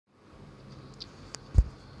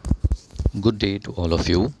Good day to all of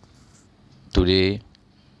you. Today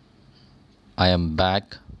I am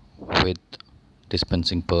back with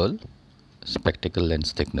Dispensing Pearl Spectacle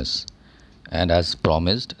lens thickness, and as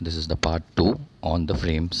promised, this is the part 2 on the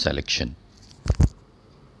frame selection.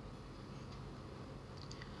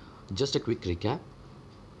 Just a quick recap.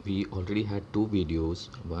 We already had two videos,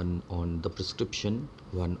 one on the prescription,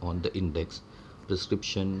 one on the index.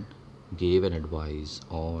 Prescription gave an advice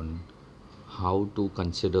on how to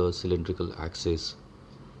consider cylindrical axis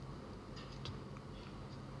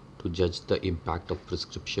to judge the impact of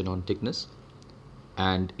prescription on thickness,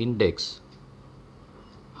 and index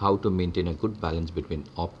how to maintain a good balance between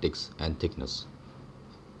optics and thickness.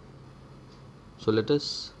 So let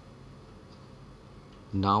us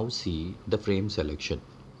now see the frame selection.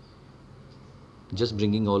 Just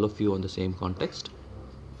bringing all of you on the same context,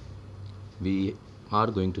 we are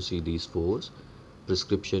going to see these fours.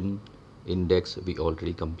 Prescription, index we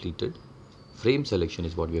already completed. Frame selection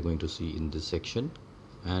is what we are going to see in this section,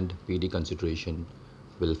 and PD consideration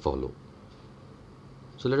will follow.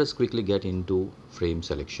 So let us quickly get into frame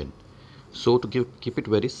selection. So to keep it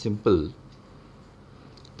very simple,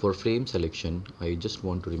 for frame selection, I just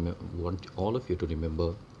want all of you to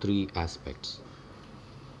remember three aspects: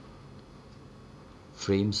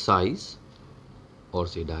 frame size, or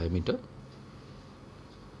say diameter,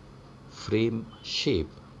 frame shape,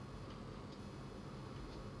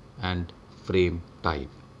 and frame type.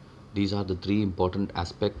 These are the three important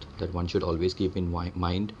aspects that one should always keep in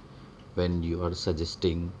mind when you are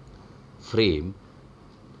suggesting frame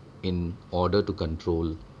in order to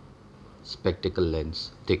control spectacle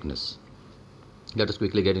lens thickness. Let us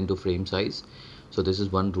quickly get into frame size. So this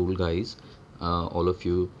is one rule, guys. All of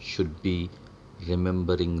you should be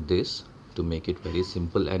remembering this to make it very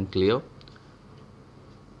simple and clear.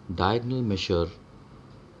 Diagonal measure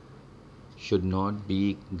should not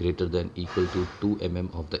be greater than equal to 2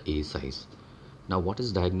 mm of the A size. Now what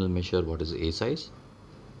is diagonal measure? What is A size?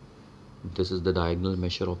 This is the diagonal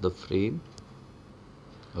measure of the frame,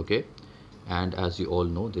 okay, and as you all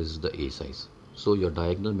know, this is the A size. So your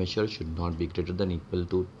diagonal measure should not be greater than equal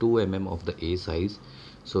to 2 mm of the A size.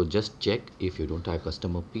 So just check if you don't have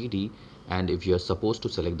customer PD, and if you are supposed to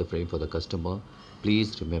select the frame for the customer,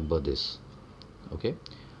 please remember this, okay.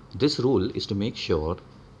 This rule is to make sure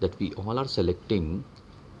that we all are selecting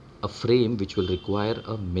a frame which will require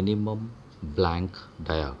a minimum blank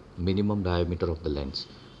minimum diameter of the lens.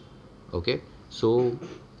 Okay, so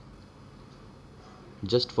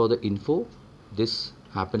just for the info, this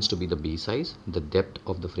happens to be the B size. The depth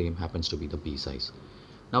of the frame happens to be the B size.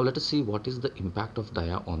 Now let us see what is the impact of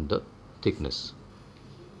dia on the thickness.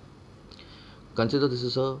 Consider this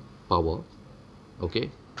is a power, okay,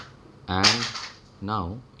 and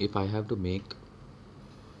now if I have to make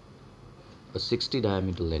a 60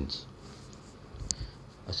 diameter lens,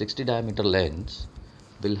 a 60 diameter lens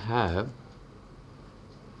will have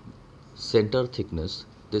center thickness.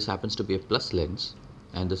 This happens to be a plus lens,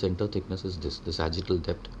 and the center thickness is this. The sagittal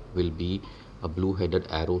depth will be a blue headed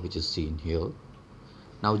arrow which is seen here.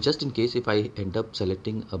 Now just in case if I end up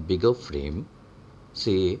selecting a bigger frame,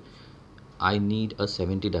 say I need a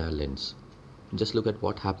 70 dia lens, just look at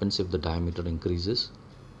what happens if the diameter increases.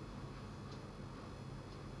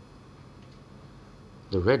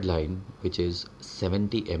 The red line, which is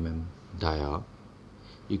 70 mm dia,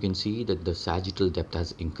 you can see that the sagittal depth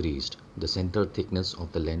has increased. The center thickness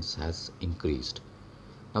of the lens has increased.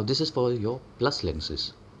 Now this is for your plus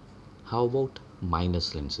lenses. How about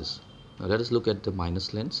minus lenses? Now let us look at the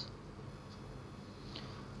minus lens.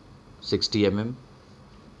 60 mm,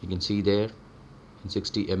 you can see there in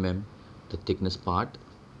 60 mm the thickness part,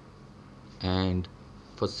 and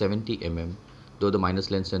for 70 mm, though the minus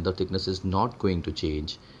lens center thickness is not going to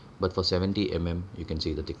change, but for 70 mm you can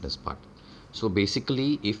see the thickness part. So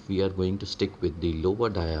basically, if we are going to stick with the lower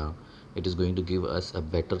dia, it is going to give us a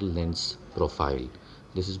better lens profile.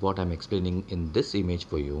 This is what I'm explaining in this image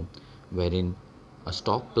for you, wherein a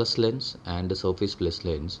stock plus lens and a surface plus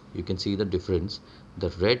lens, you can see the difference. The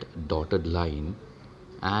red dotted line,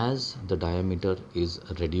 as the diameter is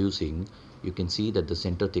reducing, you can see that the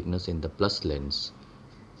center thickness in the plus lens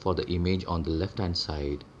for the image on the left hand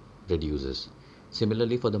side reduces.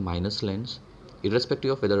 Similarly for the minus lens,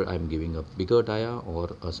 irrespective of whether I'm giving a bigger dia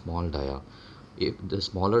or a small dia, if the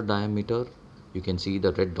smaller diameter, you can see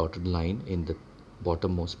the red dotted line in the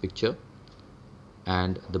bottommost picture,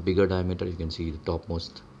 and the bigger diameter you can see the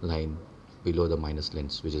topmost line below the minus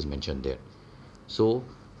lens which is mentioned there. So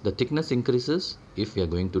the thickness increases if we are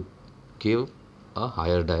going to give a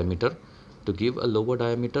higher diameter. To give a lower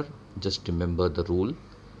diameter, just remember the rule: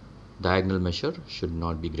 diagonal measure should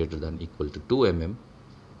not be greater than equal to 2 mm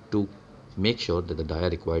to make sure that the dia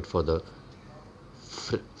required for the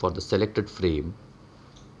selected frame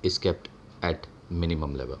is kept at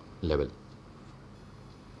minimum level.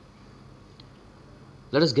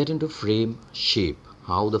 Let us get into frame shape,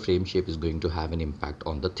 how the frame shape is going to have an impact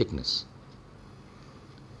on the thickness.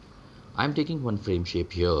 I'm taking one frame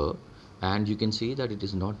shape here, and you can see that it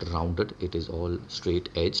is not rounded, it is all straight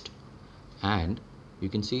edged. And you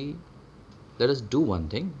can see, let us do one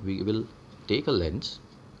thing. We will take a lens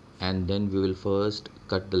and then we will first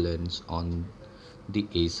cut the lens on the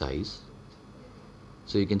A size.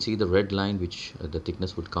 So you can see the red line which the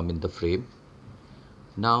thickness would come in the frame.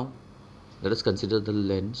 Now let us consider the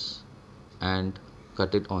lens and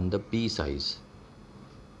cut it on the B size.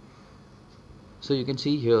 So you can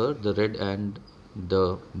see here the red and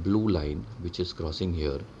the blue line which is crossing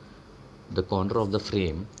here. The corner of the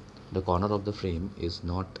frame is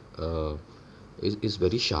not is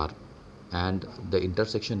very sharp, and the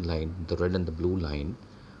intersection line, the red and the blue line,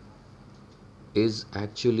 is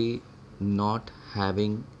actually not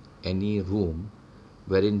having any room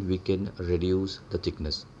wherein we can reduce the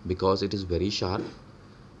thickness, because it is very sharp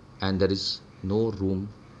and there is no room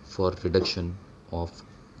for reduction of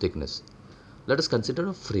thickness. Let us consider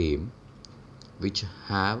a frame which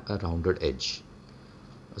have a rounded edge,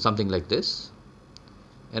 something like this,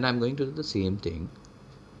 and I'm going to do the same thing.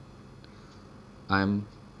 I'm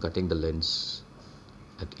cutting the lens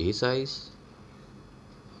at A size,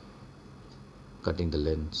 cutting the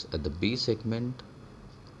lens at the B segment,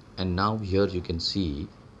 and now here you can see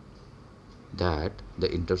that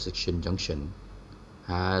the intersection junction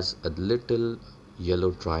has a little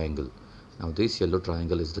yellow triangle. Now this yellow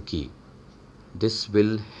triangle is the key. This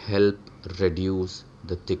will help reduce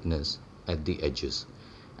the thickness at the edges,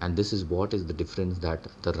 and this is what is the difference that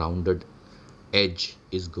the rounded edge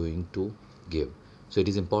is going to give. So it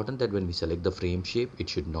is important that when we select the frame shape, it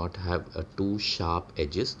should not have too sharp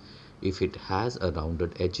edges. If it has a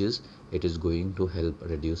rounded edges, it is going to help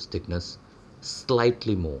reduce thickness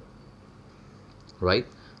slightly more, right?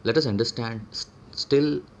 Let us understand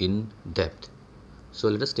still in depth. So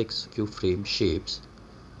let us take few frame shapes.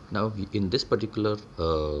 Now in this particular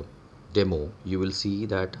demo, you will see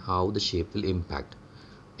that how the shape will impact.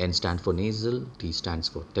 N stands for nasal, T stands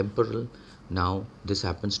for temporal. Now this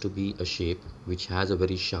happens to be a shape which has a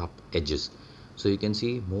very sharp edges. So you can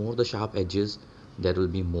see more the sharp edges, there will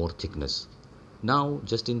be more thickness. Now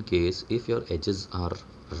just in case if your edges are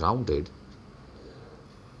rounded,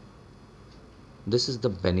 this is the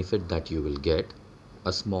benefit that you will get.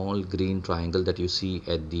 A small green triangle that you see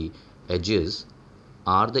at the edges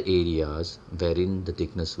are the areas wherein the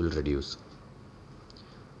thickness will reduce.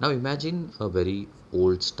 Now imagine a very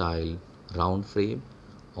old style round frame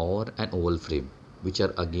or an oval frame, which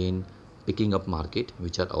are again picking up market,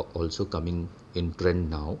 which are also coming in trend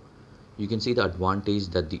now. You can see the advantage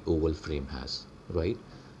that the oval frame has, right?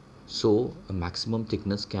 So a maximum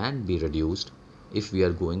thickness can be reduced if we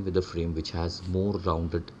are going with a frame which has more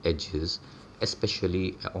rounded edges,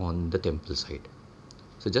 especially on the temple side.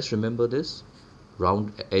 So just remember this,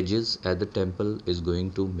 round edges at the temple is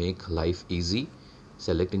going to make life easy.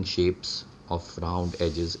 Selecting shapes of round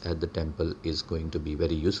edges at the temple is going to be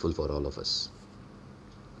very useful for all of us.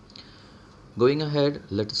 Going ahead,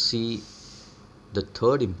 let us see the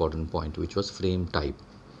third important point, which was frame type.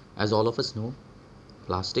 As all of us know,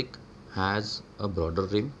 plastic has a broader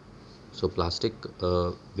rim, so plastic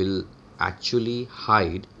will actually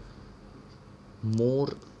hide more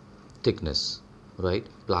thickness, right?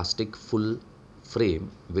 Plastic full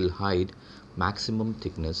frame will hide maximum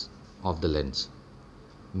thickness of the lens.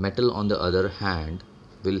 Metal on the other hand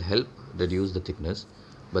will help reduce the thickness,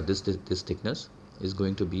 but this thickness is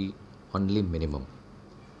going to be only minimum.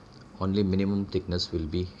 Only minimum thickness will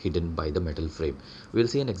be hidden by the metal frame. We'll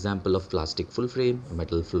see an example of plastic full frame,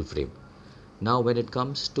 metal full frame. Now when it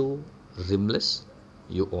comes to rimless,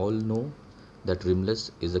 you all know that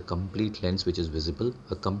rimless is a complete lens which is visible.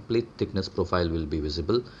 A complete thickness profile will be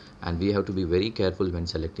visible, and we have to be very careful when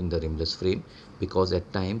selecting the rimless frame, because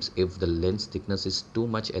at times if the lens thickness is too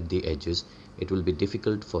much at the edges, it will be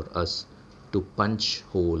difficult for us to punch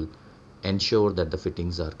hole, ensure that the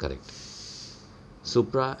fittings are correct.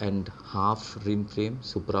 Supra and half rim frame,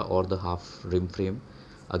 supra or the half rim frame,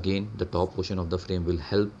 again the top portion of the frame will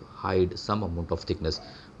help hide some amount of thickness,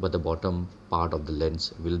 but the bottom part of the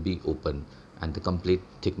lens will be open and the complete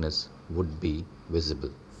thickness would be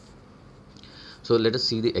visible. So let us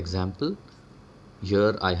see the example.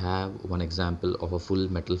 Here I have one example of a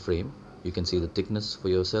full metal frame. You can see the thickness for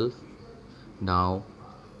yourself. Now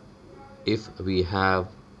if we have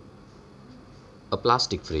a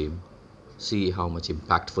plastic frame, see how much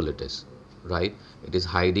impactful it is. right? It is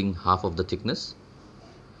hiding half of the thickness,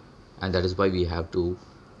 and that is why we have to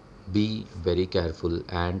be very careful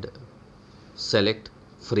and select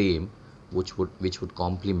frame which would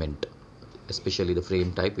complement, especially the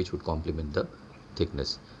frame type which would complement the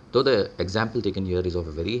thickness. Though the example taken here is of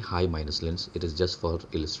a very high minus lens, it is just for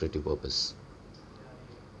illustrative purpose.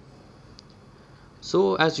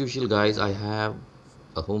 So as usual guys, I have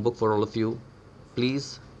a homework for all of you.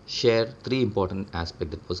 Please share 3 important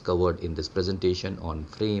aspects that was covered in this presentation on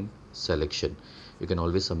frame selection. You can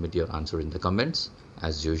always submit your answer in the comments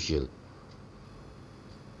as usual.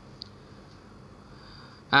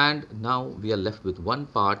 And now we are left with one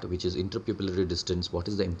part, which is interpupillary distance. What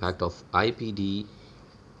is the impact of IPD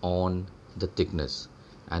on the thickness?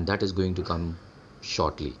 And that is going to come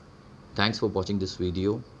shortly. Thanks for watching this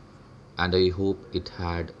video, and I hope it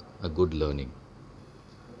had a good learning.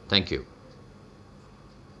 Thank you.